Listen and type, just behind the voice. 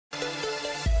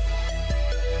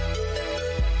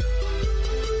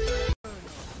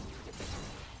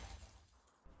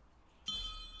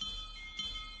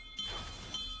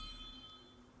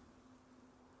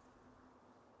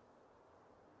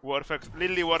Worth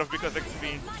Lily worth because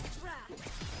XP.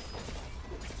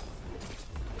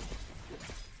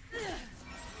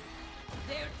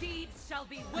 Their deeds shall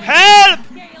be Help!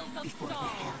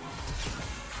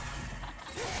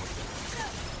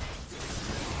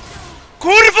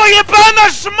 Kurwa jebana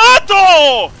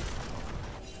szmato!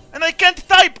 And I can't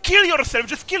type, kill yourself,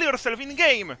 just kill yourself in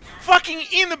game. Fucking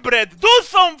inbred, do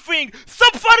something!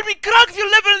 Stop farming cracks,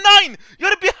 you're level 9!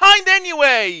 You're behind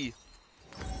anyway!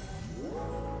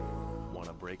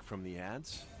 Wanna break from the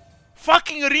ads?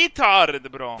 Fucking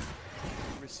retard, bro.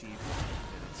 Receive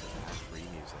minutes of ad-free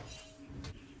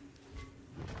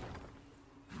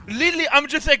music. Lily, I'm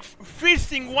just like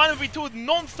feasting 1v2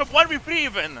 non-stop, 1v3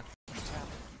 even.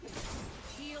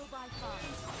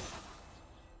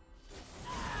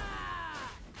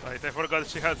 Right, I forgot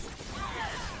she has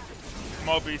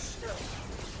mobbies.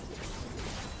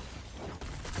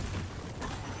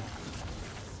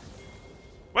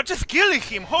 What, just killing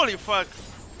him? Holy fuck!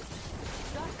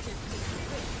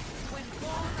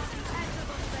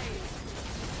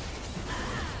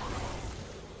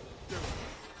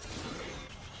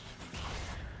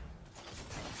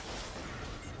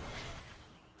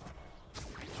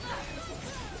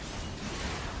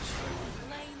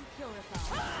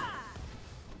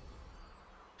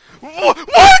 Walk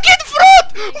in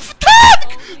front of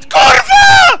tank!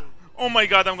 Kurva! Oh my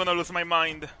god, I'm gonna lose my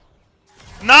mind.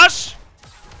 Nash?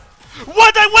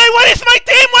 What? Where is my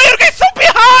team? Why are you guys so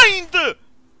behind?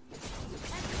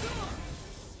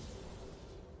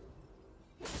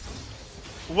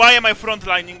 Why am I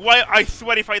frontlining? Why? I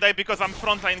swear if I die because I'm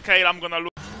frontline Kayle, I'm gonna lose.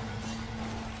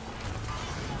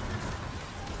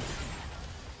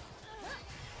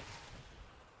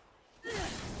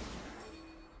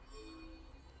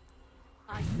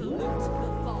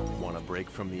 Wanna break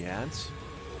from the ads?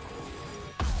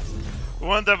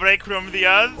 Want a break from the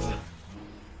ads?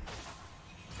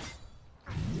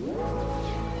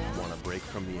 Wanna break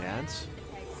from the ads?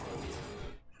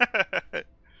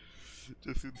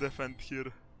 Just to defend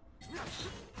here.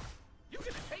 You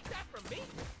gonna take that from me?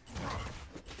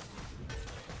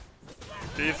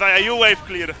 Isaiah, you wave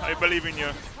clear. I believe in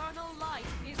you.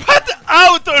 Put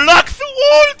out Lux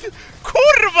ult!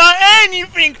 Kurva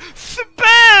anything!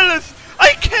 Spells!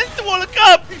 I can't walk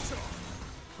up!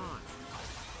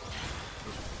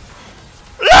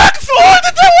 Lux ult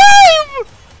the wave!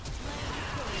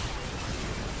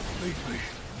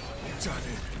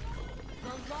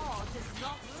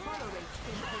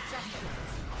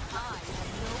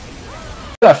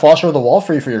 I flash over the wall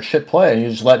for you for your shit play and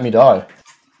you just let me die.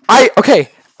 I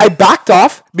backed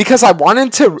off because I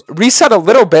wanted to reset a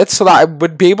little bit so that I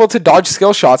would be able to dodge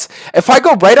skill shots. If I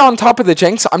go right on top of the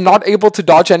Jinx, I'm not able to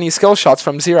dodge any skill shots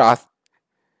from Xerath.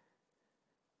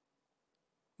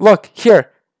 Look,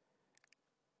 here.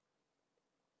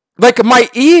 Like, my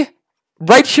E,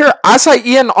 right here, as I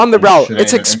E in on the route,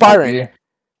 it's expiring.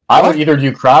 I would either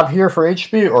do crab here for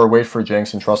HP or wait for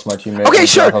Jinx and trust my teammate. Okay,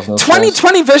 sure.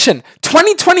 20/20 vision.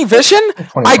 20/20 vision.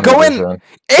 I go in.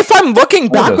 If I'm looking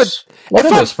backwards. Look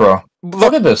at this, bro.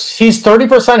 Look at this. He's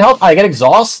 30% health. I get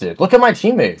exhausted. Look at my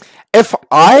teammate. If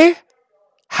I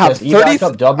have 30,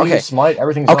 up, W, smite,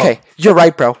 everything's okay. up. You're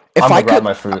right, bro. If I'm I gonna grab could,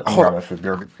 my food. I'm gonna grab my food.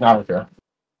 You're not okay.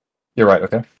 You're right.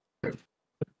 Okay.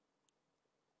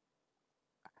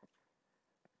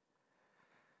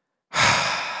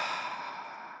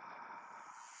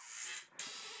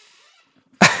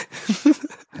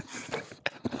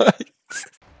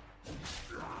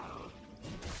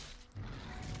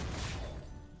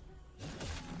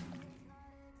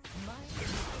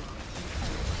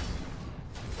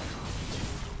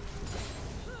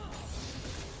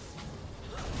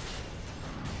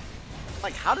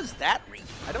 Like, how does that read?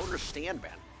 I don't understand,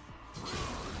 man.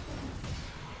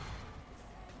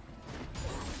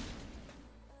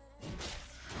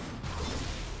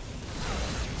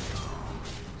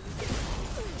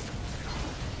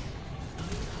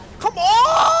 Come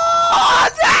on!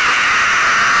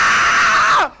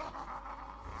 Ah!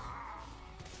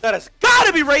 That has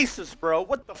gotta be racist, bro.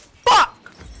 What the fuck?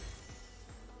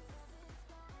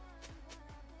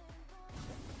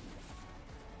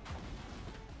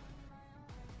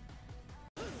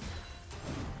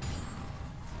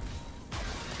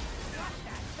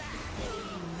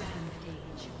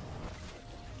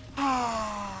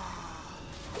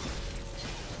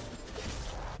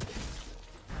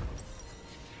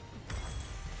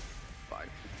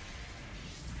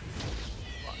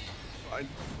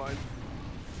 Fine.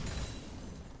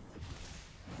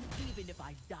 Even if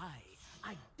I die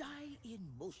in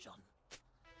motion.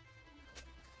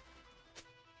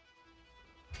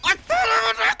 I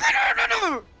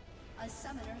A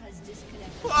summoner has disconnected.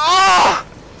 Ah!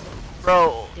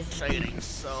 Bro, say it ain't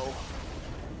so.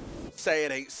 Say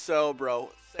it ain't so,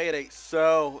 bro. Say it ain't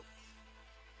so.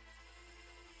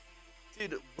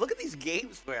 Dude, look at these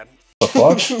games, man. The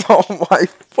fuck? Oh my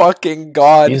fucking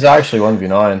god. He's actually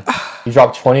 1v9. He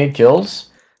dropped 28 kills.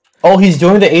 Oh, he's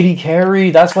doing the 80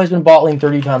 carry. That's why he's been bot lane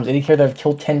 30 times. 80 carry that I've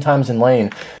killed 10 times in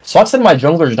lane. Sucks that my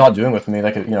jungler's not doing with me.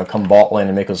 They could, come bot lane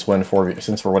and make us win 4v,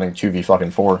 since we're winning 2v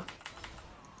fucking 4.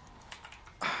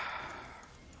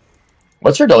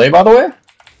 What's your delay, by the way?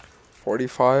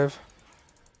 45.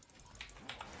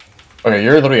 Okay,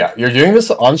 you're doing this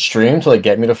on stream to like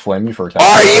get me to flame you for a time.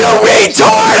 Are you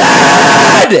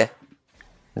retarded?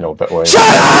 No, but wait. Shut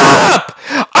up!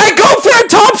 I go for a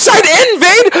topside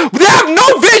invade, they have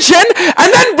no vision, and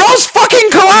then Bro's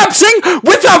fucking collapsing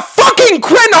with a fucking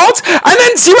Quinn ult, and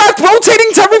then Xerath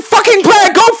rotating to every fucking play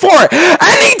I go for.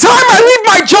 Anytime I leave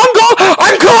my jungle,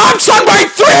 I'm collapsed on by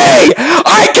 3!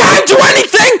 I can't do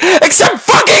anything except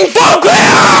fucking full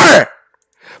clear!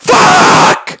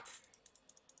 Fuck!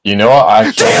 You know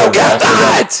what? Do you get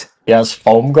that? He has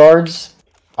foam guards.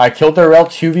 I killed their rel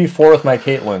 2v4 with my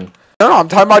Caitlyn. No, I'm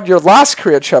talking about your last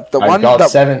career chip, the one got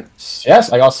that... 7.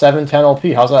 Yes, I got 710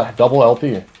 LP. How's that double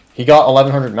LP? He got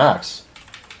 1100 max.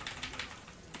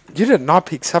 You did not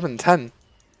peak 710.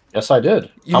 Yes, I did.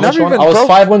 You How much never even I was broke...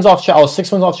 5 wins off Chow. I was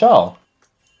 6 wins off Chow.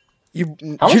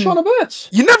 How much you want to bet?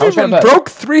 You never even broke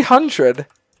 300.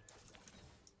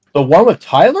 The one with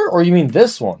Tyler, or you mean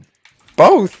this one?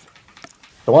 Both.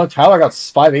 The one with Tyler, I got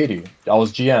 580. I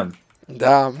was GM.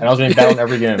 Damn. And I was getting down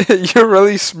every game. You're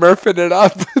really smurfing it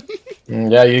up.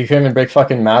 Yeah, you couldn't even break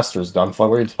fucking Masters, dumb fuck.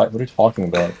 What are you talking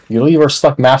about? You were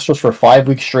stuck Masters for 5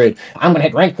 weeks straight. I'm gonna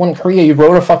hit rank 1 Korea. You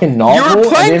wrote a fucking novel. You were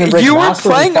playing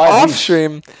off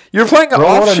stream. You were playing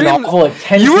off stream.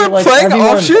 You were playing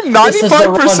off stream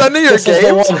 95% of your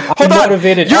games. Hold on.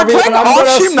 You were playing off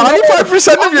stream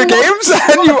 95% of your games,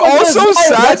 and you also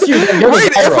said,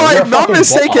 wait, if I'm not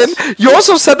mistaken, you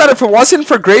also said that if it wasn't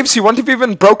for Graves, you wouldn't have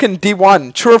even broken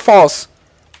D1. True or false?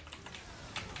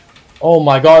 Oh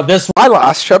my god, this my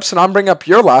last chips, and I'm bringing up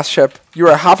your last chip. You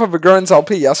were half of a Gurren's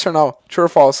LP, yes or no? True or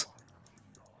false?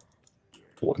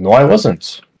 No, I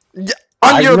wasn't. Yeah,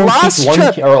 on your last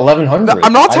chip, or 1100.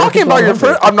 I'm not talking about your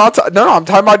first. I'm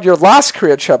talking about your last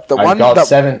career chip. The one got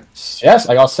 7. Yes,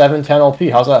 I got 710 LP.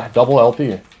 How's that double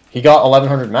LP? He got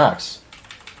 1100 max.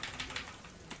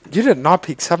 You did not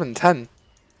peak 710.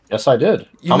 Yes, I did.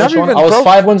 You never even I was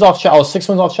 5 wins off Chow. I was 6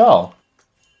 wins off Chow.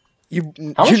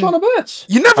 How much you want to bet?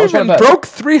 You never even broke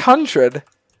 300.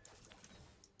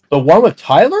 The one with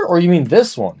Tyler, or you mean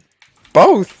this one?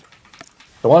 Both.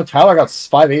 The one with Tyler, I got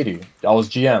 580. I was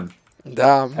GM.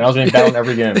 Damn. And I was getting down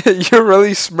every game. You're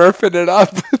really smurfing it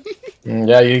up.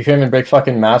 Yeah, you couldn't even break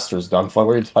fucking Masters, dumb fuck.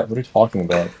 What are you talking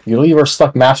about? You were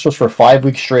stuck Masters for 5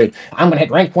 weeks straight. I'm gonna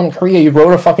hit rank 1 Korea. You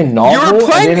wrote a fucking novel. You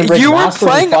were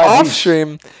playing off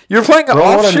stream. You were playing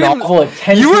off stream.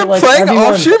 You were playing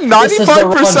off stream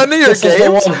 95% of your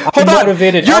games. Hold on.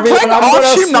 You were playing off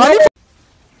stream 95%.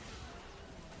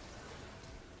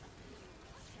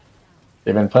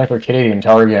 They've been playing for Canadian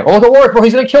entire game. Oh, look at Warwick, bro.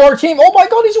 He's gonna kill our team. Oh my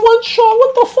god, he's one shot.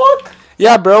 What the fuck?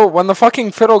 Yeah, bro. When the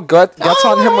fucking fiddle gets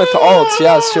on him with the ults,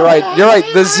 yes, you're right. You're right.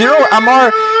 The 0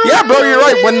 MR. Yeah, bro, you're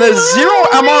right. When the 0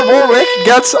 MR Warwick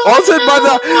gets ulted by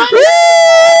the.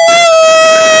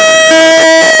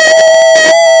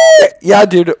 Yeah,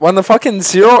 dude. When the fucking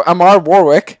 0 MR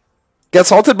Warwick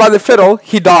gets ulted by the fiddle,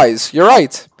 he dies. You're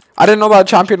right. I didn't know that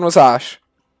champion was Ashe.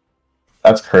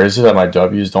 That's crazy that my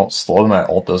W's don't slow and my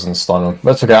ult doesn't stun him.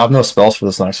 That's okay, I have no spells for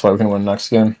this next fight. We can win next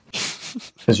game.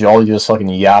 Because you all just fucking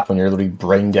yap when you're literally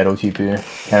brain dead OTP.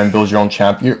 Can't build your own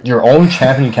champ. Your own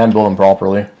champion, you can't build him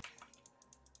properly.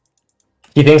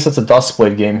 He thinks it's a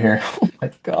Duskblade game here. Oh my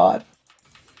god.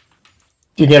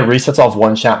 You get resets off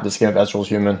 1 champ this game if Ezreal's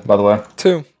human, by the way.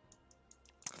 2.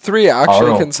 3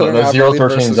 actually, considering the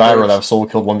 0-13 Zyra that I've solo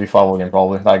killed 1v5 all game,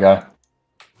 probably. That guy.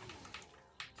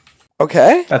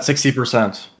 Okay. That's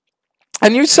 60%.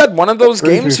 And you said one of those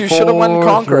games you should have won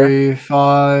Conqueror. 3,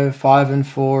 5, 5 and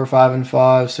 4, 5 and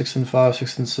 5, 6 and 5,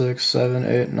 6 and 6, 7,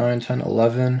 8, 9, 10,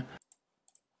 11.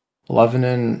 11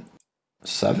 and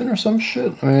 7 or some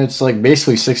shit? I mean, it's like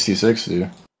basically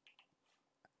 60-60.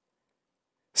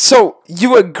 So,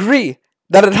 you agree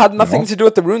that it had nothing to do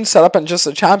with the rune setup and just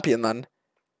a champion then?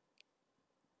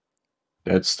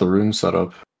 It's the rune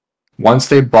setup. Once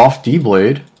they buffed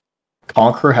D-Blade,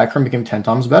 Conqueror Hecarim became 10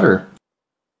 times better.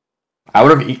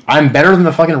 I'm better than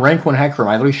the fucking rank 1 Hecarim.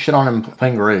 I literally shit on him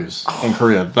playing Graves in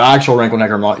Korea. The actual rank 1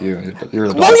 Hecarim, not you. You're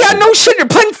the well, yeah, no shit. You're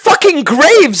playing fucking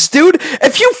Graves, dude.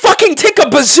 If you fucking take a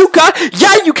bazooka,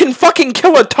 yeah, you can fucking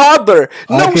kill a toddler.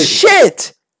 No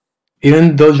shit.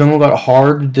 Even though jungle got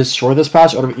hard to destroy this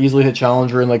patch, I would have easily hit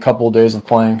Challenger in like a couple of days of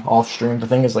playing off stream. The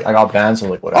thing is, like, I got banned, so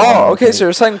like whatever. Oh, okay. So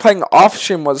you're saying playing off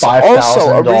stream was also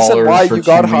a reason why you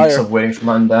got higher. Of waiting for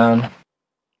my unban.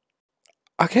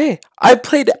 Okay, I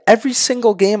played every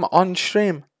single game on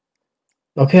stream.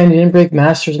 Okay, and you didn't break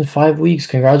Masters in 5 weeks.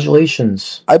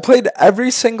 Congratulations. I played every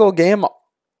single game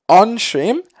on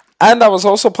stream, and I was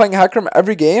also playing Hecarim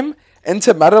every game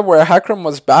into meta where Hecarim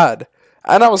was bad.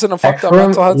 And I was in a fucked up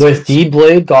mental headspace. With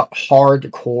D-Blade got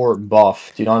hardcore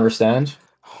buff. Do you not understand?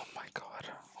 Oh my god.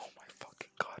 Oh my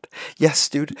fucking god. Yes,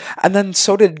 dude. And then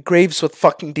so did Graves with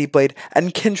fucking D-Blade,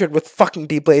 and Kindred with fucking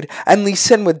D-Blade, and Lee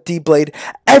Sin with D-Blade.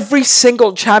 Every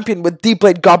single champion with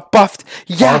D-Blade got buffed.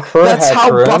 Yeah, that's how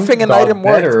buffing an item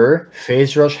works.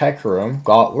 Phase Rush Hecarim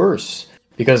got worse.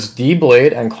 Because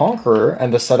D-Blade and Conqueror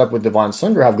and the setup with Divine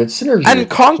Sunder have good synergy. And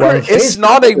Conqueror is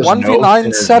not a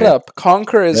 1v9 setup.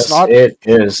 Conqueror is not. It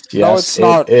is. Yes, no, it's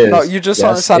not. It is. No, you just don't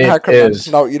understand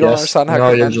Hecarim. No, you don't understand Hecarim.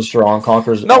 No, you're just wrong.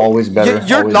 Conqueror's always better.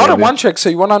 You're not a one trick, so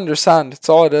you won't understand. That's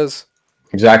all it is.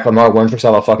 Exactly. I'm not a one trick,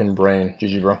 so I have a fucking brain.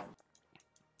 GG, bro.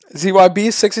 ZYB,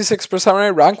 66%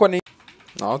 rate, rank 1. No,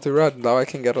 I'll do red. Now I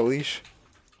can get a leash.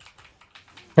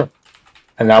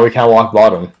 And now we can't walk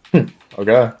bottom.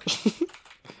 Okay.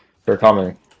 They're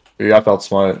coming. You got felt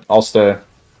smart. I'll stay.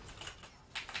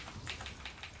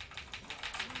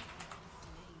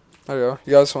 There you go.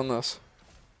 You guys won this.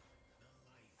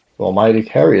 Well, Mighty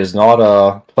Carry is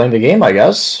not playing the game, I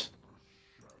guess.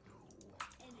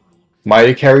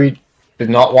 Mighty Carry did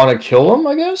not want to kill him,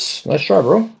 I guess. Nice try,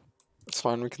 bro. It's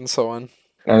fine. We can sew in.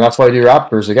 And that's why I do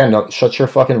Raptors. Again, don't shut your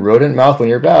fucking rodent mouth when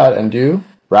you're bad and do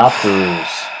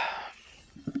Raptors.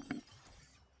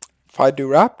 If I do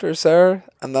Raptors there,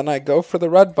 and then I go for the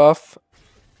red buff.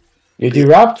 You do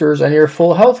Raptors, and you're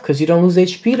full health because you don't lose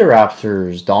HP to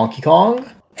Raptors. Donkey Kong.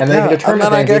 And then you can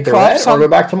I get claps on.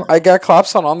 I get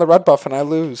claps on the red buff, and I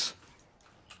lose.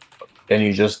 Then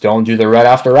you just don't do the red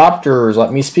after Raptors.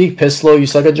 Let me speak, Pistolo. You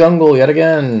suck at jungle yet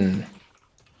again.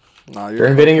 No, you're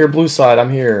invading your blue side.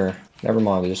 I'm here. Never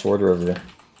mind. Just Sword River.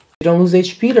 You don't lose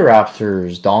HP to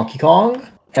Raptors. Donkey Kong.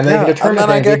 And then you can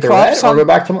I get claps on.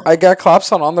 I get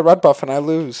claps on the red buff, and I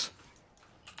lose.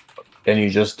 Then you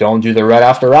just don't do the red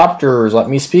after Raptors. Let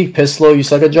me speak, Pistolo. You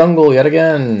suck at jungle yet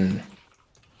again.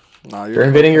 No, you're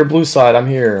invading your blue side. I'm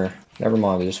here. Never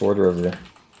mind. Just Sword River.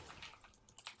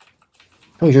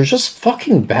 Oh, you're just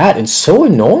fucking bad and so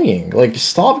annoying. Like,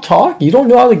 stop talking. You don't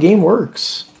know how the game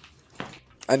works.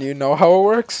 And you know how it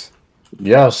works?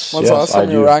 Yes. When's the last time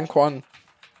you were rank 1?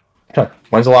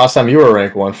 When's the last time you were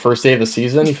rank 1? First day of the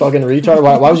season, you fucking retard?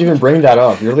 Why would you even bring that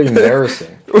up? You're really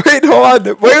embarrassing. Wait, hold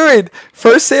on. Wait.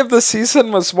 First day of the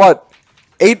season was what?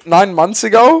 8-9 months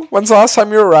ago? When's the last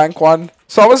time you were rank 1?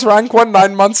 So I was rank 1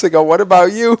 9 months ago. What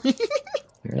about you?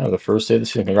 Yeah, the first day of the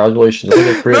season. Congratulations.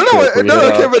 Okay,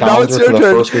 but now it's your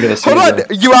turn. Hold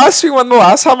on. You asked me when the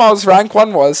last time I was rank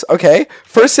 1 was. Okay.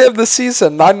 First day of the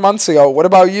season, 9 months ago. What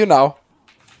about you now?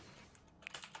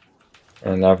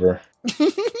 Never.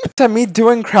 Me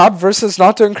doing crab versus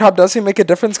not doing crab doesn't make a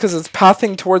difference because it's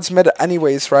pathing towards mid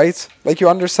anyways, right? Like, you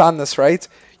understand this, right?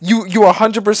 You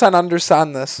 100%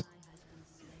 understand this.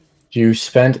 You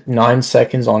spent 9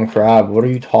 seconds on crab. What are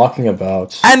you talking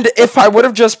about? And if I would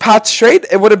have just pathed straight,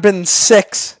 it would have been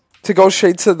 6 to go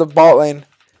straight to the bot lane.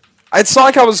 It's not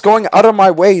like I was going out of my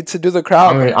way to do the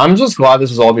crab. I mean, I'm just glad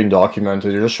this is all being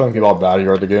documented. You're just showing people how bad you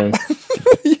are at the game.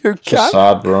 It's just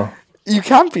sad, bro. You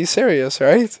can't be serious,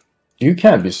 right? You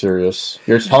can't be serious.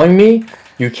 You're telling me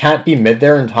you can't be mid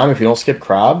there in time if you don't skip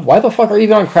crab? Why the fuck are you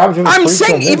even on crab? If I'm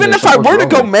saying even if I were to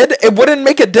go mid, it wouldn't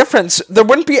make a difference. There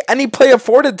wouldn't be any play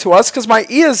afforded to us because my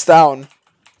E is down.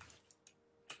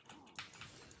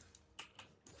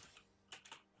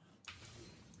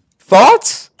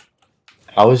 Thoughts?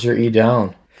 How is your E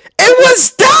down? It was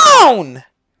down!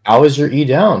 How is your E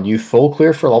down? You full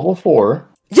clear for level 4.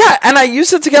 Yeah, and I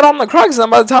used it to get on the Krugs, and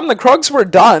by the time the Krugs were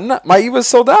done, my E was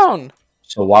still down.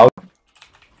 So why would...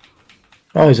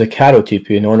 Oh, he's a cat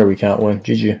OTP. No wonder we can't win.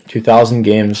 GG. 2,000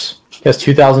 games. He has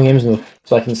 2,000 games in the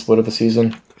second split of the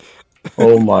season.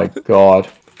 Oh my god.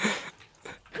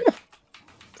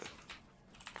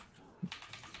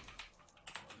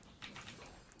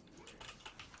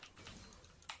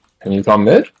 Can you come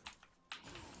mid?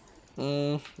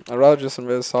 I'd rather just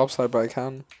invade the top side, but I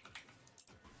can.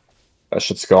 That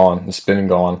shit's gone. The spinning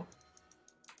gone.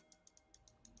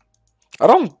 I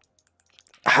don't...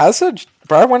 Has it?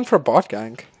 Brad went for bot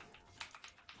gank.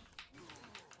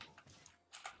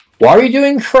 Why are you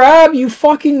doing crab, you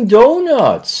fucking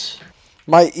donuts?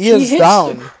 My E is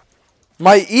down.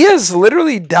 My E is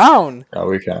literally down. Oh,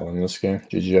 we can't win this game.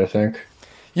 GG, I think.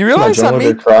 You realize that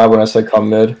me... crab when I said come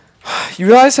mid. You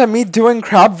realize that me doing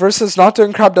crab versus not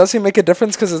doing crab doesn't make a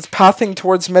difference because it's pathing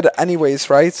towards mid anyways,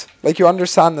 right? Like, you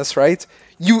understand this, right?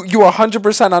 You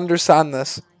 100% understand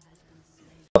this.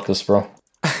 Got this, bro.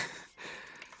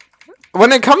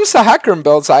 When it comes to Hecarim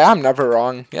builds, I am never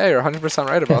wrong. Yeah, you're 100%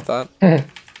 right about that.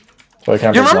 So I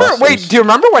can't You be remember? exhausted. Wait, do you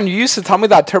remember when you used to tell me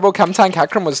that Turbo Chem Tank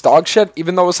Hecarim was dog shit,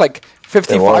 even though it was like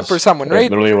 55% win It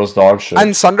rate? literally was dog shit.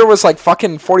 And Sunder was like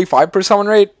fucking 45% win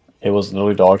rate? It was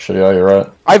literally dog shit. Yeah, you're right.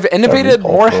 I've innovated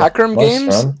recall more for it. Hecarim Nice,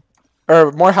 games, man.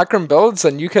 or more Hecarim builds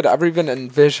than you could ever even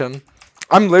envision.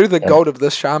 I'm literally the GOAT of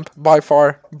this champ, by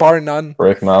far, bar none.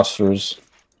 Break masters.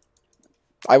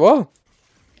 I will.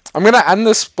 I'm gonna end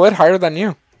this split higher than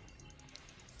you.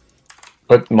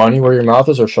 Put money where your mouth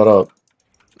is, or shut up.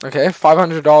 Okay,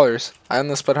 $500. I end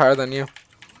the split higher than you.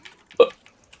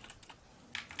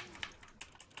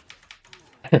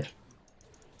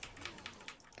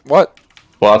 What?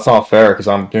 Well, that's not fair because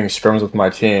I'm doing scrims with my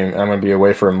team and I'm gonna be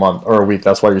away for a month or a week.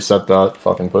 That's why you said that,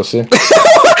 fucking pussy. How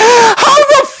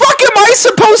the fuck am I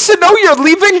supposed to know you're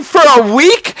leaving for a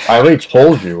week? I already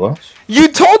told you. What? You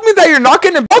told me that you're not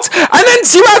gonna bounce, and then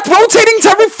Xerath rotating to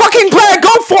every fucking play I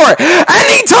go for.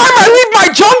 Anytime I leave my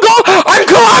jungle, I'm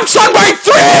collapsed on by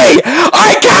 3!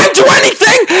 I can't do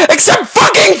anything except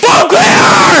fucking full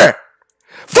clear!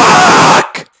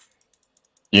 Fuck!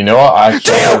 You know what? I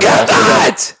Do you get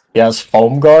that? He has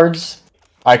foam guards.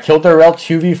 I killed their Rel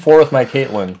 2v4 with my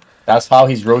Caitlyn. That's how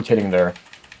he's rotating there.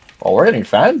 Oh, we're getting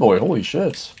fanboy. Holy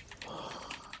shit.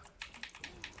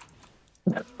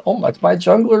 Oh my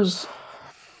jungler's